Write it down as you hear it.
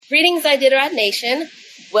Greetings, Iditarod Nation.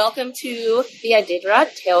 Welcome to the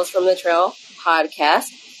Iditarod Tales from the Trail podcast.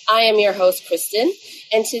 I am your host, Kristen,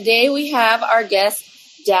 and today we have our guest,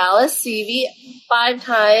 Dallas Seavey,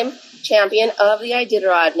 5-time champion of the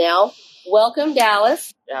Iditarod now. Welcome,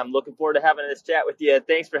 Dallas. Yeah, I'm looking forward to having this chat with you.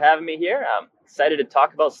 Thanks for having me here. I'm excited to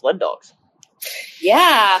talk about sled dogs.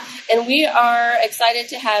 Yeah, and we are excited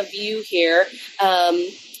to have you here.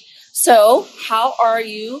 So, how are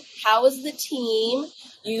you? How is the team?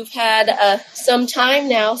 You've had some time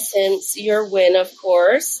now since your win, of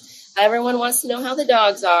course. Everyone wants to know how the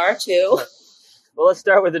dogs are, too. Well, let's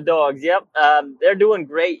start with the dogs. Yep, they're doing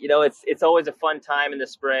great. You know, it's always a fun time in the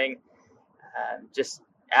spring. Just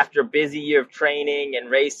after a busy year of training and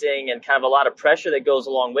racing and kind of a lot of pressure that goes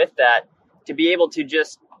along with that, to be able to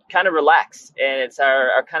just kind of relax. And it's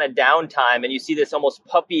our kind of downtime. And you see this almost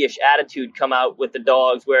puppyish attitude come out with the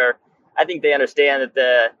dogs where I think they understand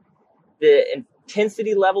that the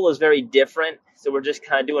intensity level is very different. So we're just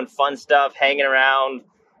kind of doing fun stuff, hanging around.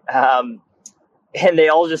 And they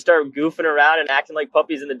all just start goofing around and acting like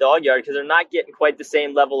puppies in the dog yard because they're not getting quite the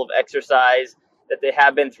same level of exercise that they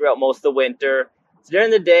have been throughout most of the winter. So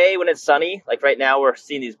during the day when it's sunny, like right now we're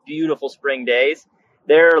seeing these beautiful spring days,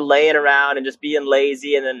 they're laying around and just being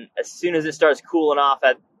lazy. And then as soon as it starts cooling off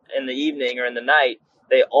in the evening or in the night,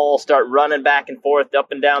 they all start running back and forth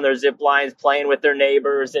up and down their zip lines, playing with their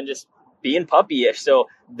neighbors and just being puppyish. So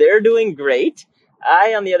they're doing great.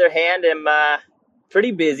 I, on the other hand, am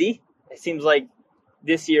pretty busy. It seems like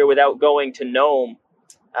this year without going to Nome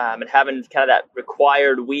and having kind of that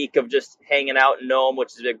required week of just hanging out in Nome,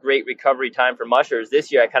 which is a great recovery time for mushers.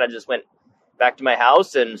 This year I kind of just went back to my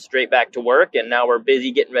house and straight back to work, and now we're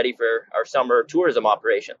busy getting ready for our summer tourism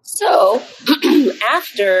operation. So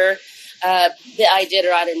after the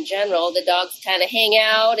Iditarod in general, the dogs kind of hang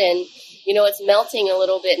out and, you know, it's melting a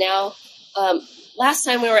little bit now. Last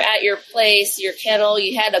time we were at your place, your kennel,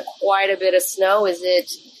 you had quite a bit of snow. Is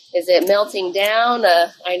it melting down?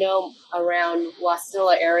 I know around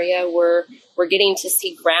Wasilla area we're getting to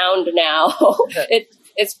see ground now.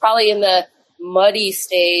 It's probably in the muddy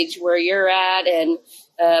stage where you're at, and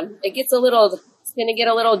it's going to get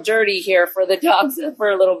a little dirty here for the dogs for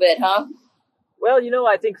a little bit, huh? Well, you know,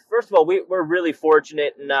 I think, first of all, we're really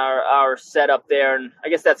fortunate in our setup there, and I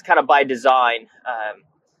guess that's kind of by design.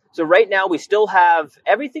 So right now we still have,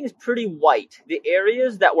 everything's pretty white. The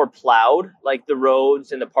areas that were plowed, like the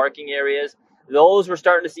roads and the parking areas, those we're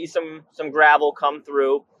starting to see some gravel come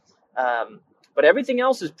through. But everything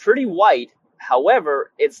else is pretty white.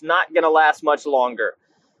 However, it's not going to last much longer.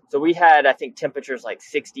 So we had, I think, temperatures like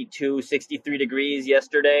 62, 63 degrees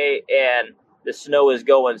yesterday, and the snow is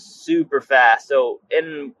going super fast. So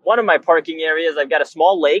in one of my parking areas, I've got a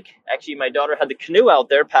small lake. Actually, my daughter had the canoe out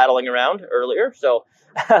there paddling around earlier. So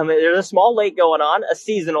there's a small lake going on, a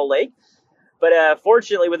seasonal lake. But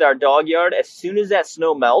fortunately, with our dog yard, as soon as that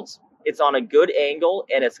snow melts, it's on a good angle,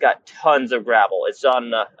 and it's got tons of gravel. It's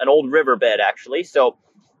on an old riverbed, actually. So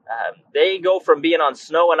they go from being on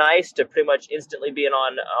snow and ice to pretty much instantly being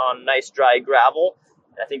on nice dry gravel.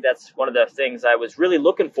 And I think that's one of the things I was really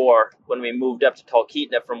looking for when we moved up to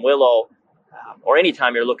Talkeetna from Willow, or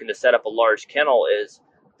anytime you're looking to set up a large kennel, is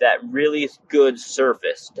that really good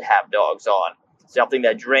surface to have dogs on, something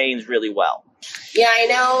that drains really well. Yeah, I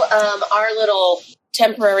know our little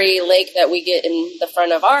temporary lake that we get in the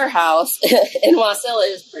front of our house in Wasilla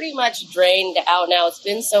is pretty much drained out now. It's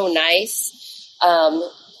been so nice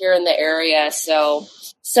here in the area. So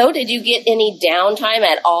did you get any downtime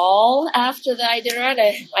at all after the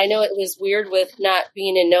Iditarod? I know it was weird with not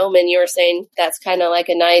being in Nome, and you were saying that's kind of like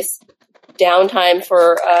a nice downtime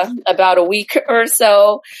for about a week or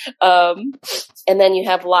so. And then you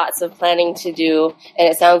have lots of planning to do. And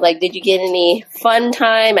it sounds like, did you get any fun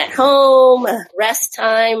time at home, rest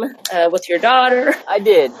time with your daughter? I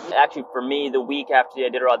did. Actually, for me, the week after the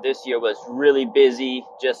Iditarod this year was really busy,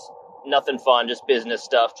 just nothing fun, just business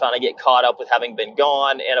stuff, trying to get caught up with having been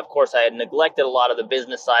gone. And of course, I had neglected a lot of the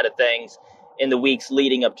business side of things in the weeks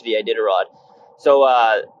leading up to the Iditarod. So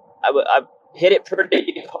I hit it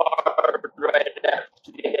pretty hard right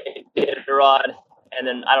after the Iditarod. And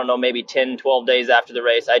then, I don't know, maybe 10, 12 days after the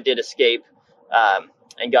race, I did escape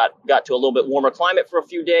and got to a little bit warmer climate for a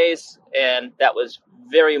few days. And that was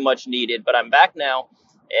very much needed. But I'm back now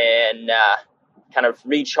and kind of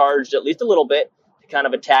recharged at least a little bit to kind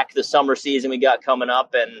of attack the summer season we got coming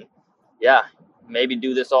up. And, yeah, maybe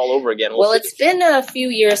do this all over again. Well, it's been a few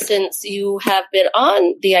years since you have been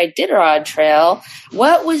on the Iditarod Trail.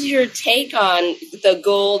 What was your take on the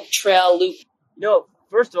Gold Trail Loop? You know,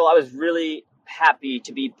 first of all, I was really happy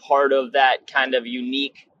to be part of that kind of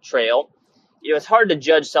unique trail. it's hard to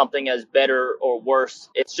judge something as better or worse.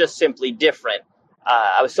 It's just simply different.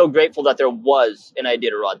 I was so grateful that there was an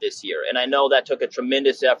Iditarod this year, and I know that took a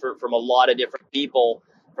tremendous effort from a lot of different people,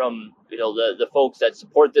 from the folks that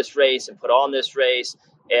support this race and put on this race,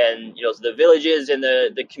 and the villages and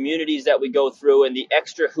the communities that we go through, and the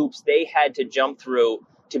extra hoops they had to jump through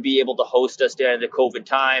to be able to host us during the COVID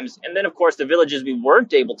times, and then of course the villages we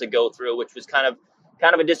weren't able to go through, which was kind of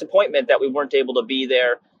a disappointment that we weren't able to be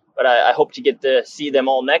there. But I hope to get to see them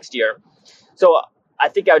all next year. So I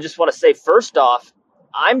think I just want to say, first off,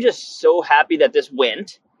 I'm just so happy that this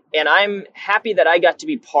went, and I'm happy that I got to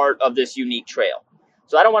be part of this unique trail.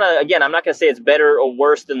 So I don't want to, again, I'm not going to say it's better or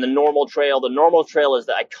worse than the normal trail. The normal trail is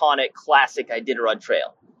the iconic, classic Iditarod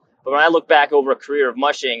trail. But when I look back over a career of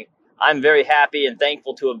mushing, I'm very happy and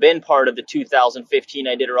thankful to have been part of the 2015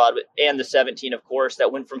 Iditarod and the 17, of course,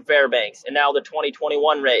 that went from Fairbanks, and now the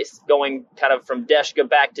 2021 race going kind of from Deshka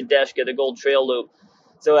back to Deshka, the Gold Trail Loop.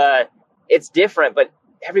 So it's different, but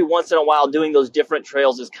every once in a while doing those different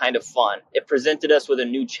trails is kind of fun. It presented us with a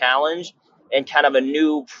new challenge and kind of a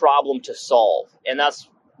new problem to solve. And that's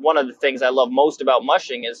one of the things I love most about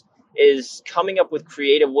mushing is coming up with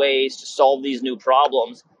creative ways to solve these new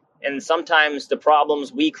problems. And sometimes the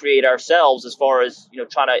problems we create ourselves as far as,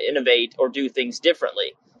 trying to innovate or do things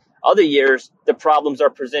differently. Other years, the problems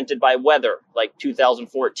are presented by weather, like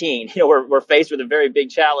 2014. We're faced with a very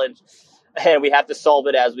big challenge and we have to solve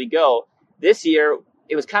it as we go. This year,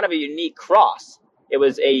 it was kind of a unique cross. It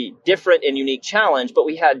was a different and unique challenge, but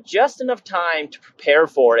we had just enough time to prepare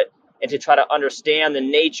for it and to try to understand the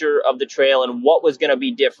nature of the trail and what was going to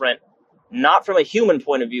be different, not from a human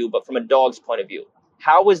point of view, but from a dog's point of view.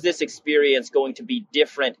 How was this experience going to be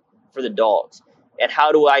different for the dogs? And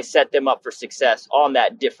how do I set them up for success on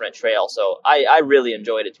that different trail? So I really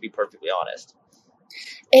enjoyed it, to be perfectly honest.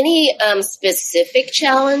 Any specific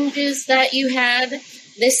challenges that you had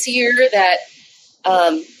this year that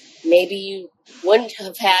maybe you wouldn't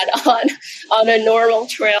have had on a normal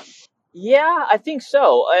trail? Yeah, I think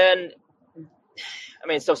so. And I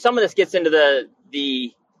mean, so some of this gets into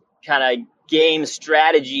the kind of game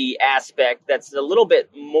strategy aspect that's a little bit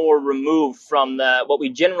more removed from what we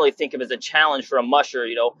generally think of as a challenge for a musher,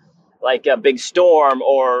 like a big storm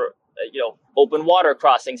or, open water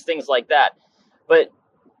crossings, things like that. But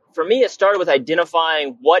for me, it started with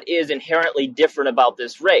identifying what is inherently different about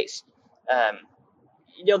this race.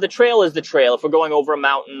 The trail is the trail. If we're going over a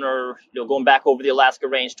mountain or going back over the Alaska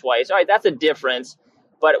Range twice, all right, that's a difference,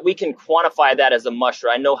 but we can quantify that as a musher.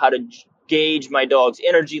 I know how to gauge my dog's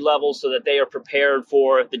energy levels so that they are prepared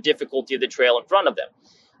for the difficulty of the trail in front of them.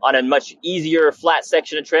 On a much easier flat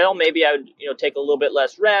section of trail, maybe I would take a little bit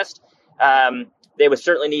less rest. They would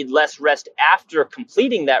certainly need less rest after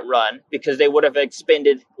completing that run because they would have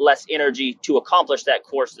expended less energy to accomplish that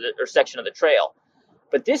course or section of the trail.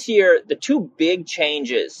 But this year, the two big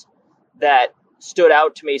changes that stood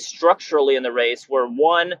out to me structurally in the race were,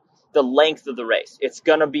 one, the length of the race. It's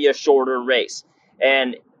going to be a shorter race.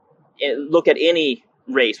 And look at any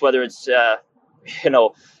race, whether it's,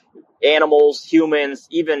 animals, humans,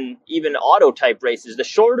 even auto type races. The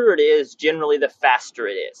shorter it is, generally the faster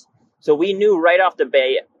it is. So we knew right off the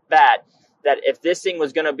bat that if this thing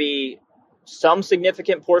was going to be some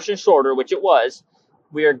significant portion shorter, which it was,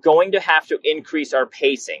 we are going to have to increase our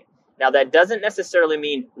pacing. Now, that doesn't necessarily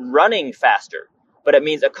mean running faster, but it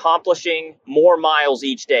means accomplishing more miles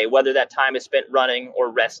each day, whether that time is spent running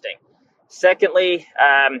or resting. Secondly,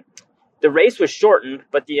 the race was shortened,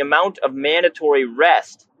 but the amount of mandatory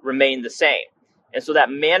rest remained the same. And so that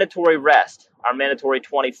mandatory rest, our mandatory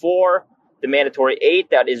 24, the mandatory 8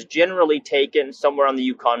 that is generally taken somewhere on the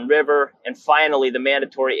Yukon River, and finally the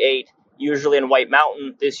mandatory 8, usually in White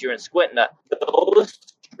Mountain, this year in Squintina, those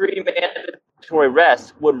three mandatory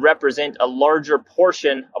rests would represent a larger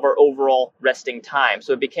portion of our overall resting time.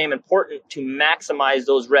 So it became important to maximize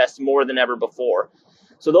those rests more than ever before.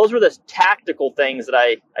 So those were the tactical things that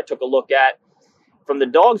I took a look at. From the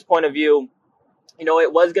dog's point of view,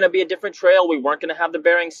 it was going to be a different trail. We weren't going to have the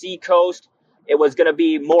Bering Sea coast. It was going to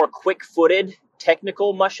be more quick-footed,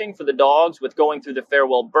 technical mushing for the dogs with going through the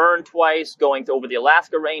Farewell Burn twice, going over the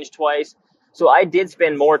Alaska Range twice. So I did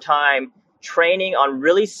spend more time training on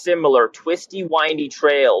really similar twisty, windy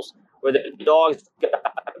trails where the dogs got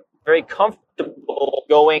very comfortable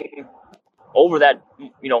going over that,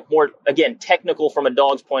 more, again, technical from a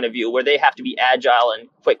dog's point of view, where they have to be agile and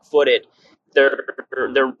quick-footed. They're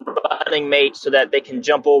running mates so that they can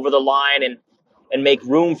jump over the line and make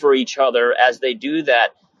room for each other as they do that.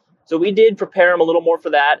 So we did prepare them a little more for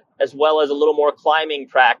that, as well as a little more climbing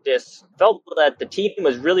practice. Felt that the team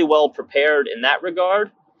was really well prepared in that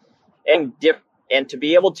regard. And And to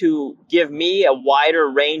be able to give me a wider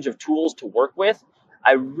range of tools to work with,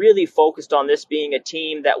 I really focused on this being a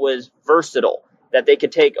team that was versatile, that they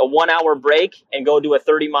could take a 1-hour break and go do a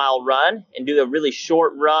 30-mile run and do a really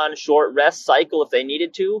short run, short rest cycle if they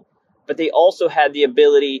needed to. But they also had the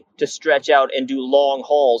ability to stretch out and do long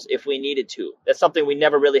hauls if we needed to. That's something we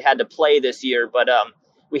never really had to play this year, but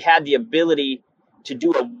we had the ability to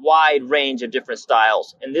do a wide range of different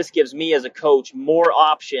styles. And this gives me as a coach more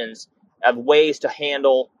options of ways to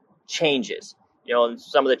handle changes. And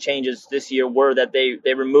some of the changes this year were that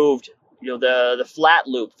they removed, the flat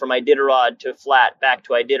loop from Iditarod to flat back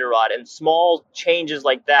to Iditarod, and small changes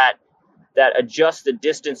like that adjust the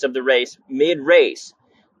distance of the race mid-race.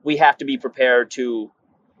 We have to be prepared to,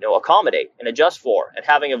 accommodate and adjust for. And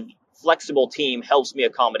having a flexible team helps me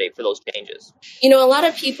accommodate for those changes. A lot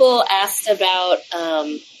of people asked about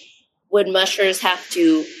would mushers have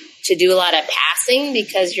to do a lot of passing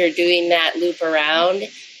because you're doing that loop around,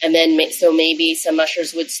 and then so maybe some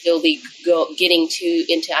mushers would still be getting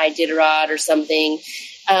into Iditarod or something.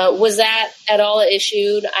 Was that at all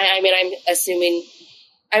issued? I'm assuming.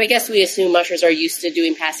 I guess we assume mushers are used to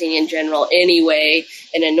doing passing in general anyway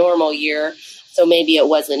in a normal year, so maybe it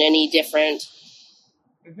wasn't any different.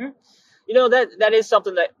 Mm-hmm. That is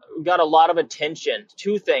something that got a lot of attention.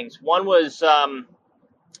 Two things. One was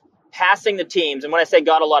passing the teams. And when I say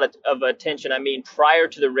got a lot of attention, I mean prior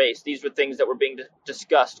to the race. These were things that were being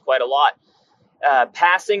discussed quite a lot.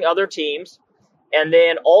 Passing other teams. And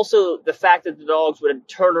then also the fact that the dogs would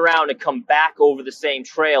turn around and come back over the same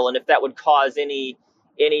trail. And if that would cause any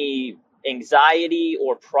anxiety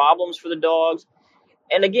or problems for the dogs.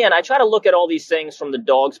 And again, I try to look at all these things from the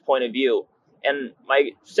dog's point of view. And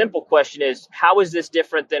my simple question is, how is this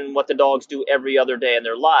different than what the dogs do every other day in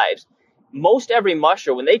their lives? Most every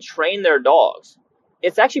musher, when they train their dogs,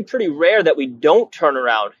 it's actually pretty rare that we don't turn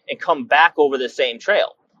around and come back over the same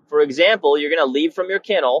trail. For example, you're going to leave from your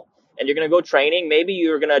kennel and you're going to go training. Maybe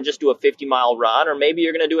you're going to just do a 50-mile run, or maybe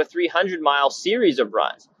you're going to do a 300-mile series of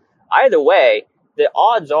runs. Either way, the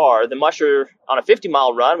odds are the musher on a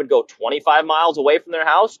 50-mile run would go 25 miles away from their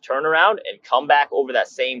house, turn around, and come back over that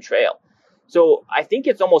same trail. So I think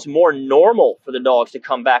it's almost more normal for the dogs to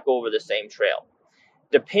come back over the same trail.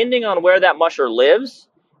 Depending on where that musher lives,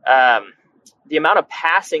 the amount of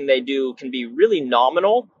passing they do can be really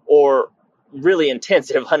nominal or really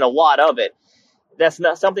intensive, and a lot of it. That's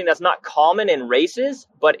not something that's not common in races,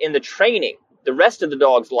 but in the training, the rest of the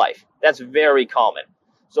dog's life, that's very common.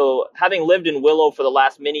 So having lived in Willow for the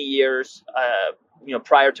last many years,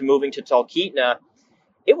 prior to moving to Talkeetna,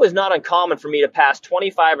 it was not uncommon for me to pass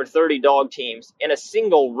 25 or 30 dog teams in a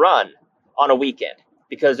single run on a weekend,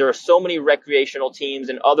 because there are so many recreational teams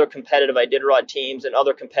and other competitive Iditarod teams and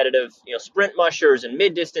other competitive, sprint mushers and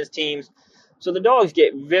mid-distance teams. So the dogs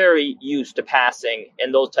get very used to passing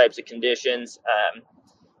in those types of conditions.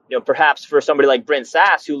 Perhaps for somebody like Brent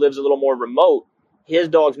Sass, who lives a little more remote, his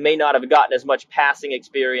dogs may not have gotten as much passing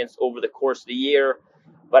experience over the course of the year.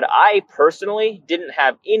 But I personally didn't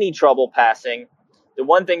have any trouble passing. The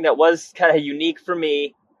one thing that was kind of unique for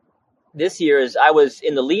me this year is I was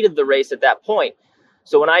in the lead of the race at that point.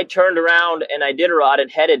 So when I turned around and Iditarod and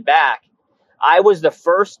headed back, I was the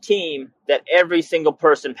first team that every single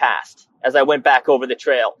person passed as I went back over the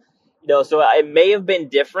trail. So it may have been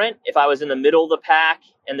different if I was in the middle of the pack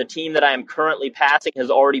and the team that I am currently passing has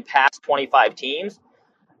already passed 25 teams.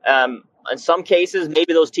 In some cases,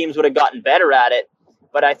 maybe those teams would have gotten better at it.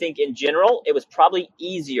 But I think in general, it was probably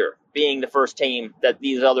easier being the first team that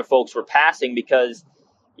these other folks were passing, because,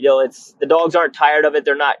 it's the dogs aren't tired of it.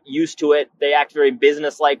 They're not used to it. They act very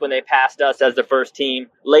businesslike when they passed us as the first team.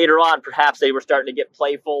 Later on, perhaps they were starting to get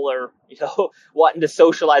playful or, wanting to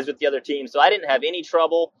socialize with the other team. So I didn't have any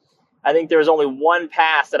trouble. I think there was only one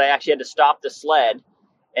pass that I actually had to stop the sled.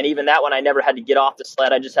 And even that one, I never had to get off the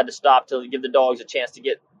sled. I just had to stop to give the dogs a chance to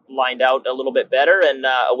get lined out a little bit better, and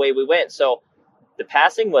away we went. So the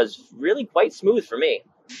passing was really quite smooth for me.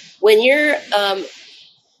 When you're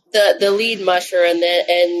the lead musher and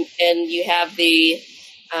you have the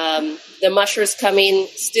mushers coming,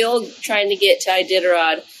 still trying to get to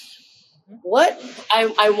Iditarod,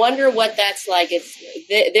 I wonder what that's like.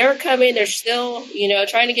 They're coming, they're still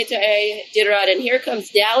trying to get to Iditarod, and here comes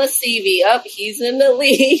Dallas Seavey up. He's in the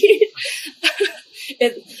lead.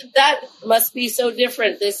 That must be so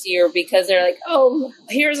different this year, because they're like, oh,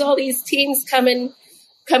 here's all these teams coming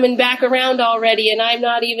back around already, and I'm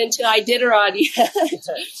not even to Iditarod yet.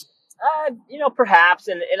 Perhaps,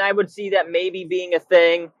 and I would see that maybe being a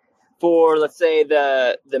thing for, let's say,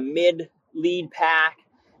 the mid-lead pack,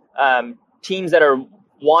 teams that are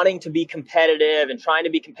wanting to be competitive and trying to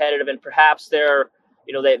be competitive, and perhaps they're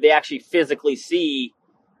they actually physically see,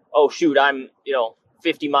 oh, shoot, I'm,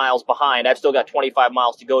 50 miles behind. I've still got 25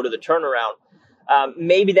 miles to go to the turnaround.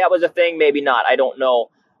 Maybe that was a thing, maybe not. I don't know.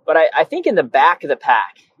 But I think in the back of the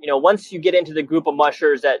pack, once you get into the group of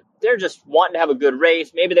mushers that they're just wanting to have a good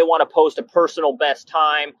race, maybe they want to post a personal best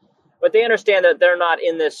time, but they understand that they're not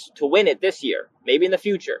in this to win it this year, maybe in the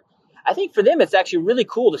future. I think for them, it's actually really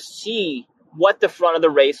cool to see what the front of the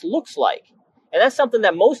race looks like. And that's something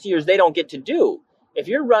that most years they don't get to do. If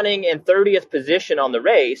you're running in 30th position on the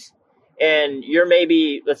race, and you're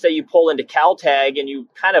maybe, let's say you pull into Caltag and you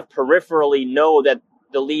kind of peripherally know that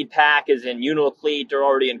the lead pack is in Unalakleet or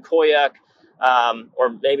already in Koyuk, or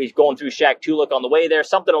maybe he's going through Shaktoolik on the way there,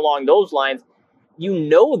 something along those lines. You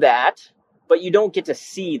know that, but you don't get to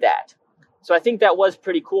see that. So I think that was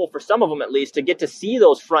pretty cool for some of them, at least, to get to see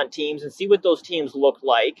those front teams and see what those teams look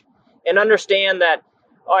like and understand that,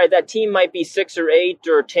 all right, that team might be 6 or 8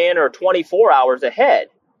 or 10 or 24 hours ahead,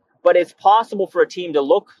 but it's possible for a team to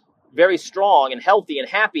look very strong and healthy and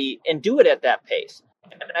happy and do it at that pace.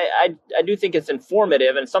 And I do think it's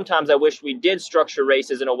informative, and sometimes I wish we did structure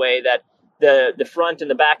races in a way that the front and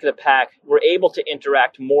the back of the pack were able to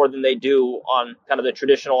interact more than they do on kind of the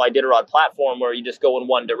traditional Iditarod platform where you just go in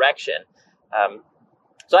one direction.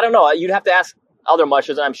 So I don't know. You'd have to ask other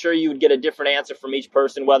mushers, and I'm sure you would get a different answer from each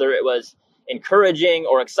person, whether it was encouraging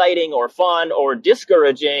or exciting or fun or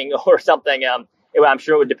discouraging or something. I'm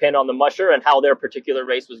sure it would depend on the musher and how their particular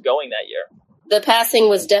race was going that year. The passing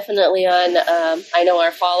was definitely on, I know,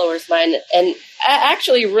 our followers' mind, and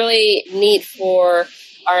actually really neat for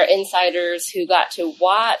our insiders who got to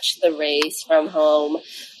watch the race from home,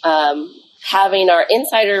 having our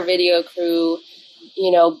insider video crew,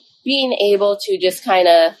 being able to just kind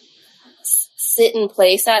of sit in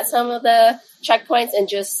place at some of the checkpoints and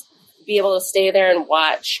just be able to stay there and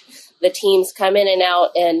watch the teams come in and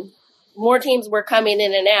out. And more teams were coming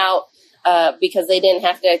in and out because they didn't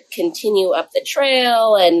have to continue up the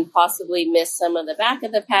trail and possibly miss some of the back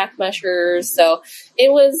of the pack mushers. So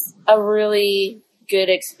it was a really good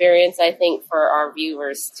experience, I think, for our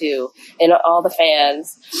viewers too, and all the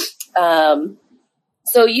fans.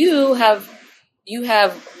 So you have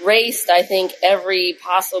raced, I think, every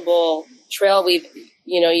possible trail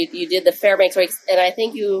you did the Fairbanks race, and I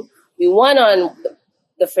think you won on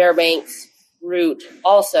the Fairbanks route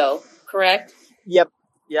also, correct? Yep,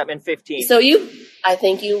 in 15. So I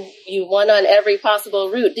think you won on every possible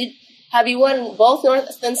route. Have you won both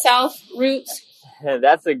north and south routes?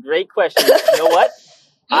 That's a great question. You know what?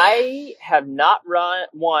 I have not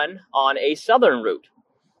won on a southern route.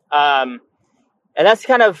 And that's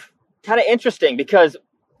kind of interesting because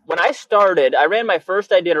when I started, I ran my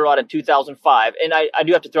first Iditarod in 2005. And I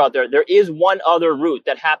do have to throw out there is one other route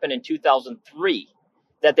that happened in 2003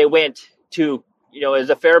 that they went to, as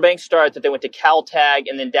a Fairbanks start, that they went to Caltag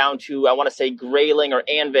and then down to, I want to say, Grayling or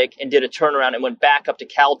Anvik and did a turnaround and went back up to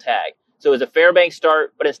Caltag. So it was a Fairbanks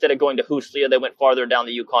start, but instead of going to Hooslia, they went farther down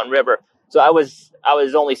the Yukon River. So I was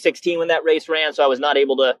only 16 when that race ran, so I was not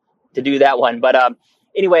able to do that one. But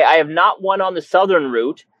anyway, I have not won on the southern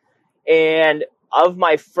route. And of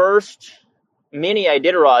my first mini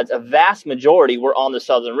Iditarods, a vast majority were on the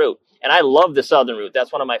southern route. And I love the southern route.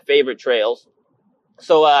 That's one of my favorite trails.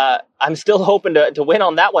 So I'm still hoping to win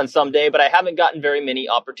on that one someday, but I haven't gotten very many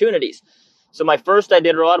opportunities. So my first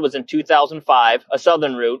Iditarod was in 2005, a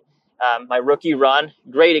southern route. My rookie run,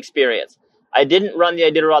 great experience. I didn't run the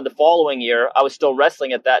Iditarod the following year. I was still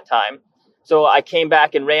wrestling at that time. So I came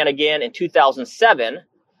back and ran again in 2007,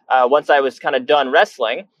 once I was kind of done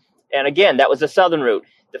wrestling. And again, that was the southern route.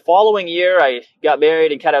 The following year, I got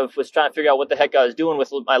married and kind of was trying to figure out what the heck I was doing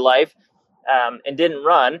with my life, and didn't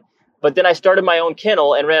run. But then I started my own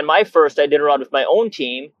kennel and ran my first Iditarod with my own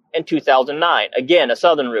team in 2009. Again, a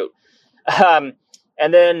southern route.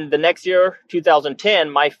 And then the next year, 2010,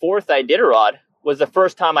 my fourth Iditarod was the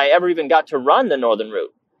first time I ever even got to run the northern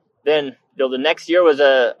route. Then the next year was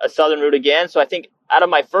a southern route again. So I think out of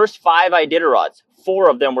my first 5 Iditarods, 4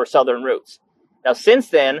 of them were southern routes. Now, since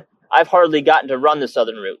then, I've hardly gotten to run the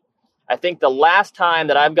southern route. I think the last time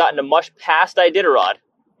that I've gotten to mush past Iditarod,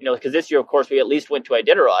 because this year, of course, we at least went to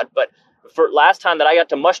Iditarod, but for last time that I got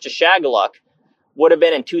to mush to Shagaluk would have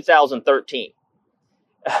been in 2013.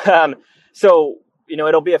 So,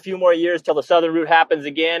 it'll be a few more years till the southern route happens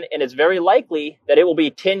again, and it's very likely that it will be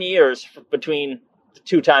 10 years between the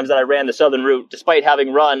 2 times that I ran the southern route, despite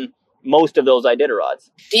having run most of those Iditarods.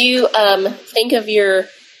 Do you think of your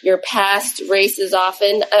past races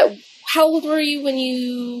often? How old were you when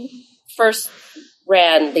you first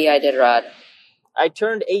ran the Iditarod? I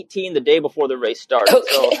turned 18 the day before the race started,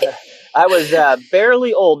 okay. So I was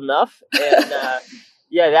barely old enough, and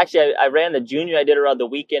Yeah, actually, I ran the junior Iditarod the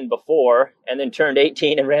weekend before, and then turned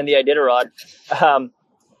 18 and ran the Iditarod.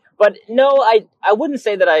 But no, I wouldn't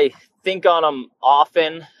say that I think on them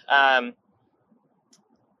often. I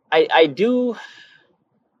do.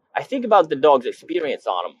 I think about the dog's experience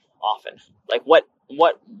on them often, like what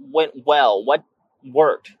went well, what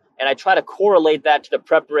worked, and I try to correlate that to the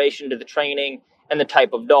preparation, to the training, and the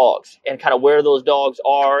type of dogs, and kind of where those dogs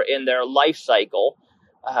are in their life cycle.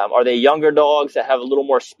 Are they younger dogs that have a little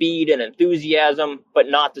more speed and enthusiasm, but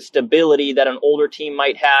not the stability that an older team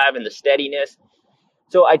might have and the steadiness?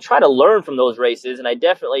 So I try to learn from those races, and I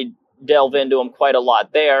definitely delve into them quite a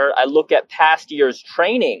lot there. I look at past years'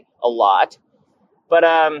 training a lot, but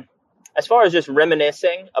as far as just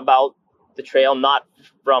reminiscing about the trail, not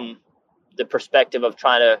from the perspective of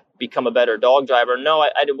trying to become a better dog driver, no,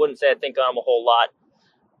 I wouldn't say I think on them a whole lot.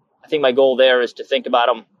 I think my goal there is to think about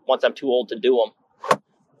them once I'm too old to do them.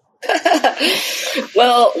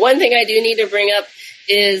 Well, one thing I do need to bring up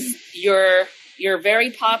is your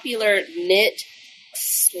very popular knit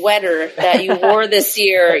sweater that you wore this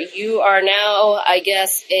year. You are now, I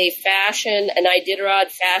guess, an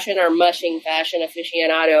Iditarod fashion or mushing fashion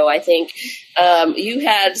aficionado. I think you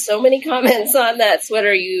had so many comments on that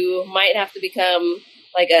sweater. You might have to become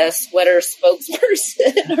like a sweater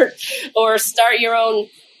spokesperson or start your own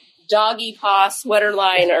doggy paw sweater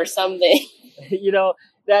line or something.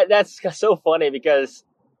 That's so funny because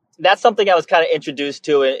that's something I was kind of introduced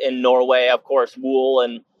to in Norway. Of course, wool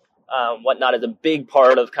and whatnot is a big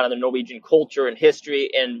part of kind of the Norwegian culture and history,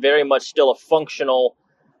 and very much still a functional.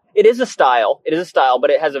 It is a style, but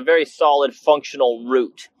it has a very solid functional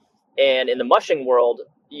root. And in the mushing world,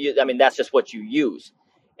 that's just what you use.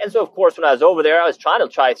 And so, of course, when I was over there, I was trying to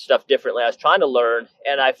try stuff differently. I was trying to learn,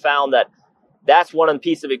 and I found that that's one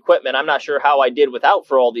piece of equipment I'm not sure how I did without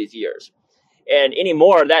for all these years. And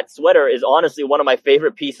anymore, that sweater is honestly one of my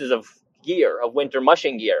favorite pieces of gear, of winter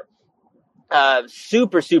mushing gear.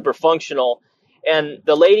 Super, super functional. And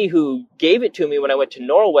the lady who gave it to me when I went to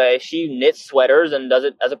Norway, she knits sweaters and does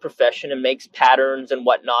it as a profession and makes patterns and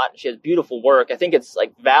whatnot. She has beautiful work. I think it's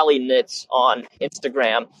like Valley Knits on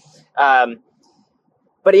Instagram.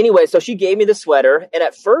 But anyway, so she gave me the sweater. And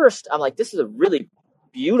at first, I'm like, this is a really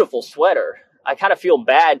beautiful sweater. I kind of feel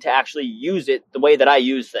bad to actually use it the way that I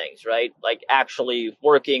use things, right? Like actually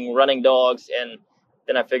working, running dogs. And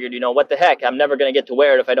then I figured, what the heck? I'm never going to get to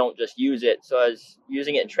wear it if I don't just use it. So I was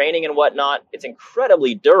using it in training and whatnot. It's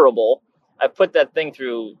incredibly durable. I put that thing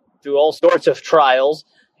through all sorts of trials.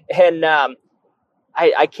 And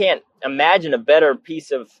I can't imagine a better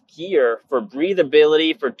piece of gear for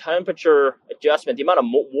breathability, for temperature adjustment. The amount of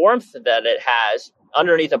warmth that it has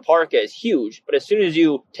underneath a parka is huge. But as soon as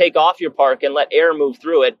you take off your parka and let air move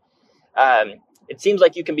through it, it seems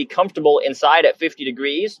like you can be comfortable inside at 50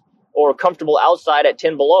 degrees or comfortable outside at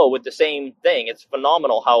 10 below with the same thing. It's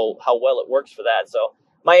phenomenal how well it works for that. So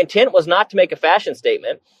my intent was not to make a fashion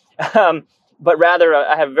statement, but rather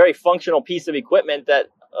I have a very functional piece of equipment that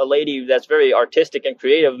a lady that's very artistic and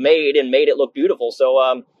creative made it look beautiful. So,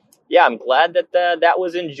 I'm glad that that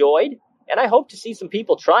was enjoyed. And I hope to see some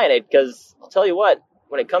people trying it, because I'll tell you what,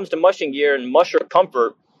 when it comes to mushing gear and musher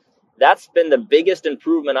comfort, that's been the biggest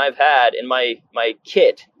improvement I've had in my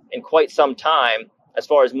kit in quite some time as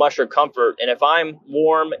far as musher comfort. And if I'm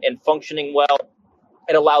warm and functioning well,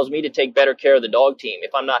 it allows me to take better care of the dog team.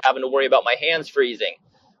 If I'm not having to worry about my hands freezing,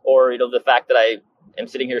 or the fact that I am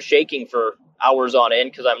sitting here shaking for hours on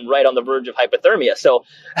end because I'm right on the verge of hypothermia. So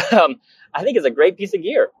I think it's a great piece of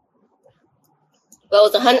gear. Well,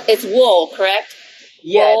 it's wool, correct?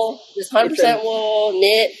 Yeah, wool, just 100% wool,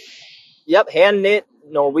 knit. Yep, hand knit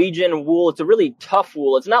Norwegian wool. It's a really tough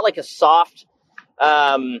wool. It's not like a soft,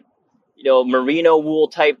 merino wool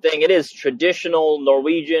type thing. It is traditional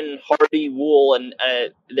Norwegian hardy wool, and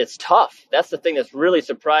it's tough. That's the thing that's really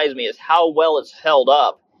surprised me, is how well it's held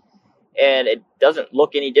up. And it doesn't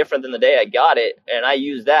look any different than the day I got it. And I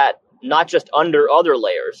use that not just under other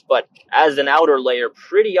layers, but as an outer layer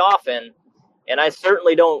pretty often. And I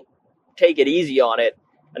certainly don't take it easy on it.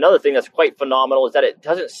 Another thing that's quite phenomenal is that it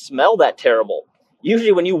doesn't smell that terrible.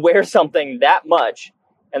 Usually when you wear something that much,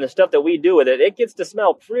 and the stuff that we do with it, it gets to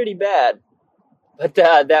smell pretty bad. But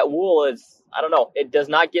that wool is, I don't know, it does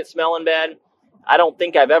not get smelling bad. I don't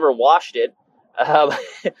think I've ever washed it.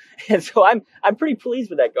 And so I'm pretty pleased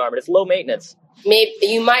with that garment. It's low maintenance. Maybe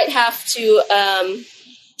you might have to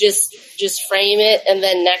just frame it, and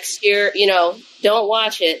then next year, don't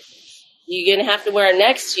wash it. You're going to have to wear it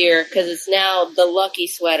next year because it's now the lucky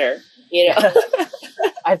sweater,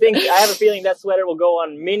 I think I have a feeling that sweater will go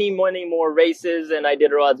on many, many more races and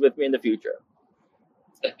Iditarods with me in the future.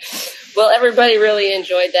 Well, everybody really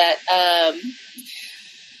enjoyed that.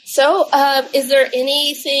 So, is there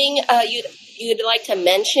anything you'd like to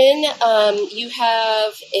mention? You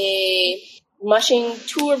have a mushing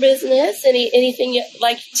tour business. Anything you'd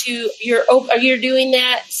like to? Are you doing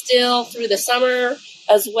that still through the summer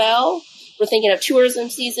as well? We're thinking of tourism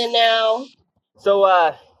season now.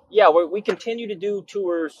 So, we continue to do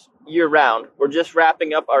tours year round. We're just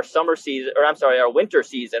wrapping up our our winter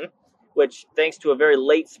season, which thanks to a very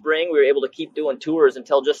late spring, we were able to keep doing tours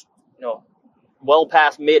until just, well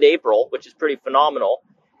past mid-April, which is pretty phenomenal.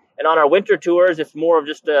 And on our winter tours, it's more of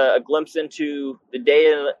just a glimpse into the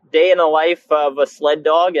day in the life of a sled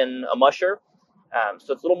dog and a musher.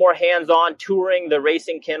 So it's a little more hands-on touring the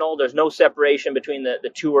racing kennel. There's no separation between the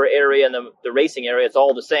tour area and the racing area. It's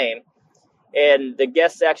all the same. And the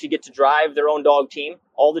guests actually get to drive their own dog team.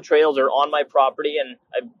 All the trails are on my property, and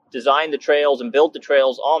I designed the trails and built the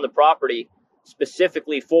trails on the property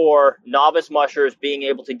specifically for novice mushers being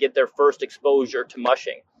able to get their first exposure to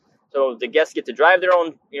mushing. So the guests get to drive their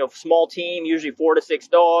own, small team, usually 4 to 6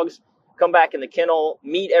 dogs, come back in the kennel,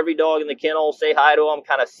 meet every dog in the kennel, say hi to them,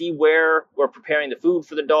 kind of see where we're preparing the food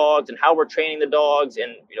for the dogs and how we're training the dogs.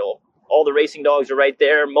 And, all the racing dogs are right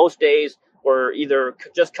there. Most days we're either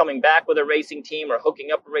just coming back with a racing team or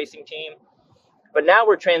hooking up a racing team. But now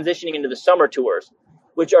we're transitioning into the summer tours,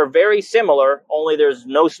 which are very similar, only there's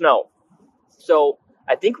no snow. So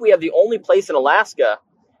I think we have the only place in Alaska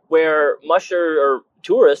where musher or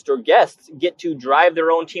tourists or guests get to drive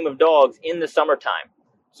their own team of dogs in the summertime.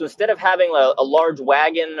 So instead of having a large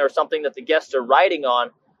wagon or something that the guests are riding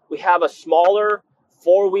on, we have a smaller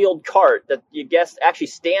 4-wheeled cart that the guest actually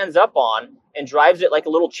stands up on and drives it like a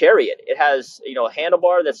little chariot. It has, a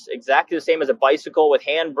handlebar that's exactly the same as a bicycle with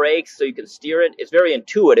hand brakes, so you can steer it. It's very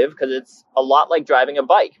intuitive because it's a lot like driving a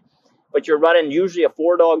bike. But you're running usually a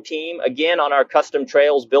 4-dog team, again, on our custom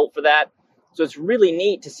trails built for that. So it's really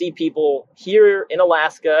neat to see people here in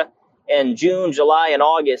Alaska in June, July, and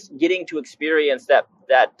August getting to experience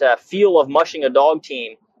that feel of mushing a dog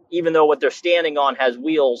team, even though what they're standing on has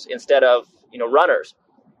wheels instead of, runners.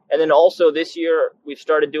 And then also this year, we've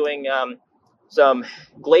started doing some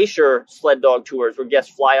glacier sled dog tours where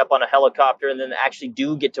guests fly up on a helicopter and then actually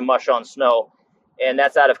do get to mush on snow. And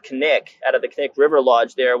that's out of the Knik River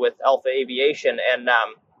Lodge there with Alpha Aviation. And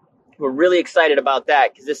we're really excited about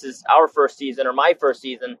that because this is our first season, or my first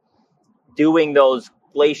season, doing those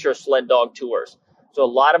glacier sled dog tours. So a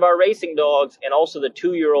lot of our racing dogs and also the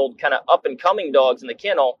 2-year-old kind of up-and-coming dogs in the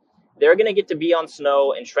kennel, they're going to get to be on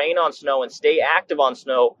snow and train on snow and stay active on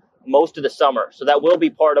snow most of the summer. So that will be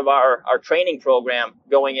part of our training program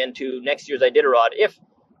going into next year's Iditarod.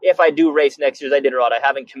 If I do race next year's Iditarod, I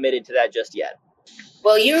haven't committed to that just yet.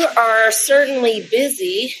 Well, you are certainly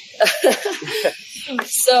busy.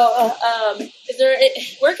 So,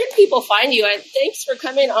 where can people find you? Thanks for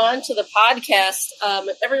coming on to the podcast.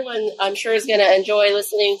 Everyone, I'm sure, is going to enjoy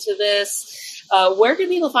listening to this. Where can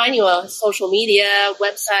people find you on social media,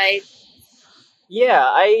 website? Yeah,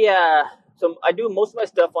 I do most of my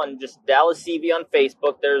stuff on just Dallas Seavey on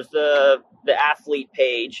Facebook. There's the athlete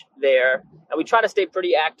page there, and we try to stay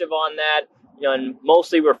pretty active on that. And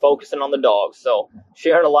mostly we're focusing on the dogs. So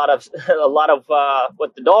sharing a lot of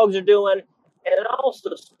what the dogs are doing, and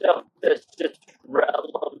also stuff that's just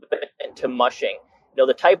relevant to mushing.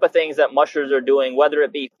 The type of things that mushers are doing, whether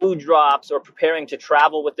it be food drops or preparing to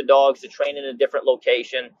travel with the dogs to train in a different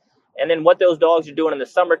location. And then what those dogs are doing in the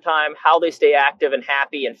summertime, how they stay active and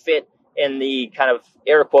happy and fit in the kind of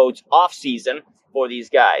air quotes off season for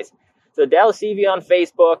these guys. So Dallas Seavey on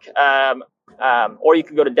Facebook, or you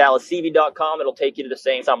can go to DallasSeavey.com. It'll take you to the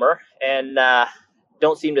same summer. And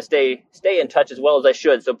don't seem to stay in touch as well as I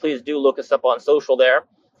should. So please do look us up on social there.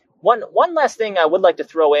 One last thing I would like to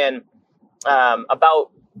throw in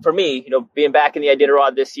about, for me, being back in the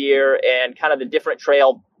Iditarod this year and kind of the different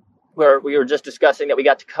trail where we were just discussing that we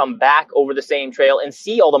got to come back over the same trail and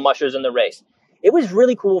see all the mushers in the race. It was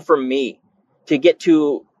really cool for me to get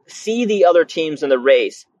to see the other teams in the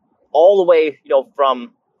race all the way,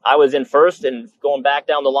 from I was in first and going back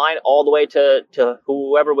down the line all the way to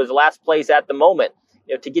whoever was last place at the moment,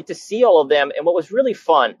 to get to see all of them. And what was really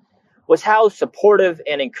fun was how supportive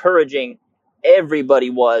and encouraging everybody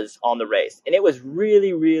was on the race. And it was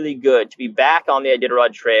really, really good to be back on the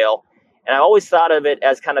Iditarod Trail. And I always thought of it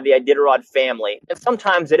as kind of the Iditarod family. And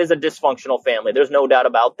sometimes it is a dysfunctional family. There's no doubt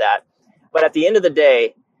about that. But at the end of the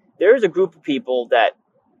day, there is a group of people that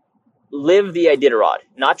live the Iditarod,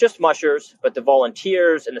 not just mushers, but the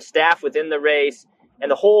volunteers and the staff within the race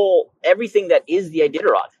and everything that is the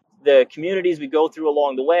Iditarod, the communities we go through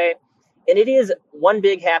along the way. And it is one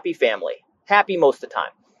big happy family, happy most of the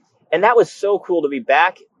time. And that was so cool to be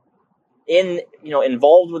back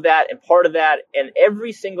involved with that and part of that. And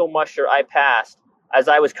every single musher I passed as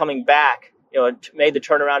I was coming back, made the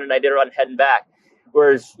turnaround in Iditarod and heading back,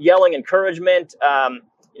 was yelling encouragement,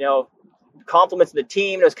 compliments to the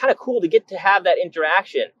team. It was kind of cool to get to have that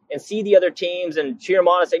interaction and see the other teams and cheer them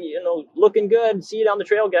on and say, looking good. See you down the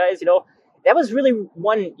trail, guys. That was really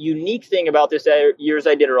one unique thing about this year's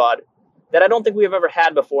Iditarod that I don't think we've ever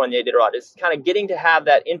had before in the Iditarod, is kind of getting to have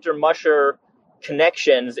that intermusher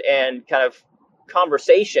connections and kind of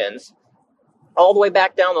conversations all the way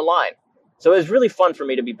back down the line. So it was really fun for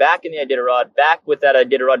me to be back in the Iditarod, back with that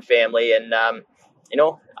Iditarod family. And,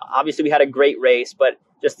 obviously we had a great race, but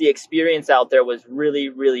just the experience out there was really,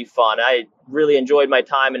 really fun. I really enjoyed my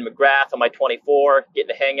time in McGrath on my 24,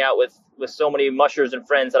 getting to hang out with so many mushers and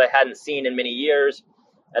friends that I hadn't seen in many years.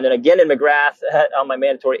 And then again in McGrath on my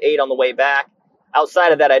mandatory 8 on the way back.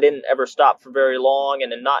 Outside of that, I didn't ever stop for very long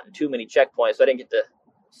and then not in too many checkpoints. So I didn't get to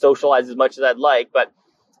socialize as much as I'd like, but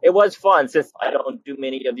it was fun since I don't do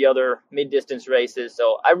many of the other mid-distance races.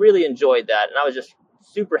 So I really enjoyed that. And I was just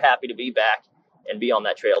super happy to be back and be on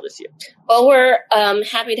that trail this year. Well, we're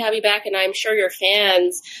happy to have you back, and I'm sure your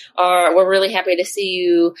fans we're really happy to see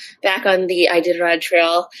you back on the Iditarod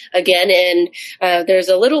Trail again. And there's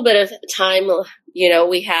a little bit of time,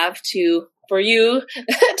 we have for you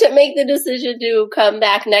to make the decision to come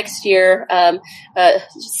back next year.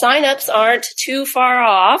 Sign-ups aren't too far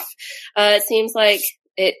off. It seems like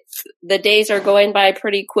the days are going by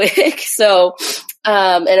pretty quick. So,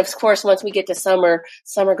 and of course, once we get to summer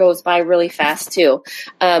goes by really fast too.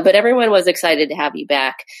 But everyone was excited to have you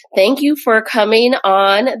back. Thank you for coming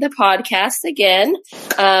on the podcast again.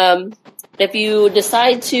 If you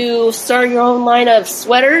decide to start your own line of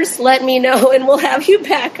sweaters, let me know and we'll have you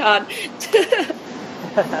back on.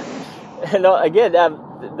 No, again,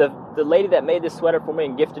 the lady that made this sweater for me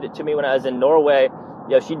and gifted it to me when I was in Norway,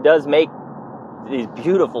 she does make these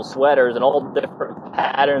beautiful sweaters and all different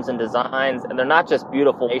patterns and designs, and they're not just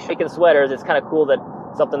beautiful making sweaters. It's kind of cool that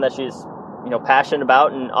something that she's passionate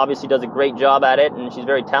about and obviously does a great job at it, and she's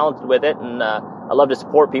very talented with it, and I love to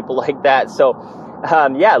support people like that. So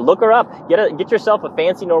look her up, get yourself a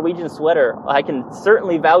fancy Norwegian sweater. I can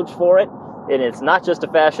certainly vouch for it, and it's not just a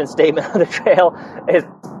fashion statement on the trail. It's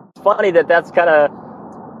funny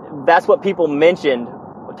that's what people mentioned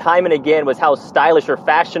time and again, was how stylish or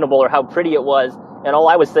fashionable or how pretty it was. And all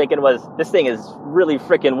I was thinking was, this thing is really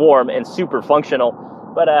freaking warm and super functional.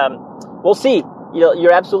 But we'll see.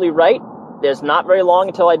 You're absolutely right. There's not very long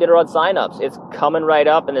until Iditarod signups. It's coming right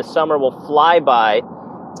up, and this summer will fly by.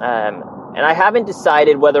 And I haven't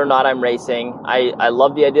decided whether or not I'm racing. I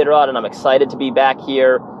love the Iditarod, and I'm excited to be back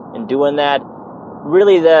here and doing that.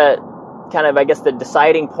 Really, the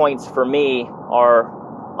deciding points for me are,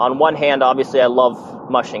 on one hand, obviously I love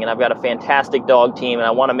mushing, and I've got a fantastic dog team, and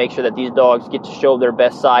I want to make sure that these dogs get to show their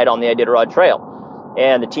best side on the Iditarod Trail.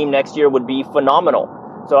 And the team next year would be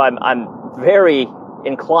phenomenal. So I'm very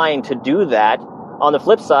inclined to do that. On the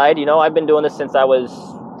flip side, I've been doing this since I was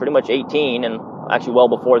pretty much 18, and actually well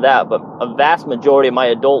before that, but a vast majority of my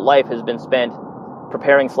adult life has been spent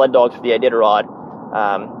preparing sled dogs for the Iditarod.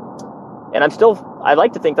 And I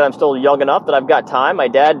like to think that I'm still young enough that I've got time. My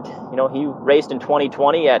dad, he raced in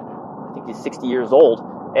 2020 at, I think he's 60 years old,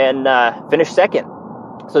 and finished second.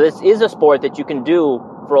 So this is a sport that you can do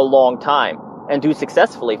for a long time and do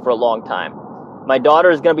successfully for a long time. My daughter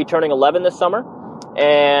is going to be turning 11 this summer,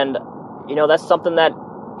 and, that's something that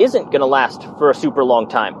isn't going to last for a super long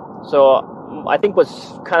time. So I think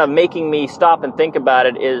what's kind of making me stop and think about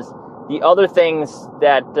it is the other things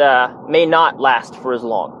that may not last for as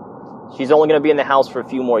long. She's only going to be in the house for a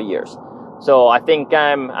few more years. So I think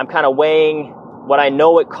I'm kind of weighing what I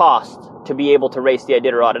know it costs to be able to race the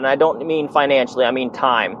Iditarod. And I don't mean financially, I mean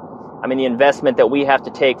time. I mean the investment that we have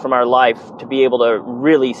to take from our life to be able to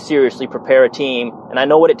really seriously prepare a team. And I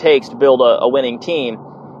know what it takes to build a winning team,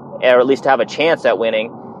 or at least to have a chance at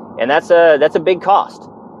winning. And that's a big cost.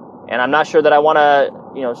 And I'm not sure that I want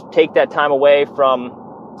to, take that time away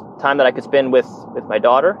from time that I could spend with my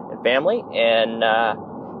daughter and family. And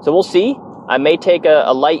so we'll see. I may take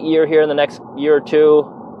a light year here in the next year or two.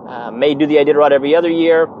 May do the Iditarod every other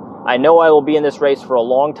year. I know I will be in this race for a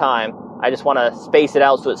long time. I just want to space it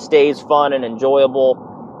out so it stays fun and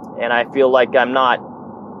enjoyable. And I feel like I'm not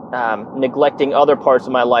neglecting other parts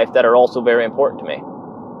of my life that are also very important to me.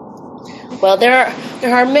 Well, there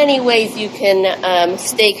are many ways you can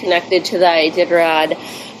stay connected to the Iditarod.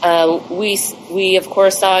 We of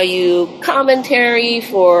course saw you commentary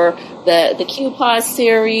for the QPAW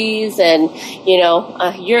series, and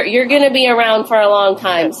you're going to be around for a long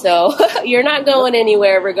time, so you're not going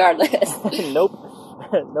anywhere regardless. Nope.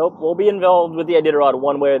 Nope, we'll be involved with the Iditarod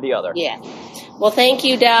one way or the other. Yeah. Well, thank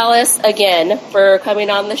you, Dallas, again for coming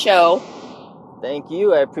on the show. Thank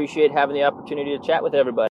you. I appreciate having the opportunity to chat with everybody.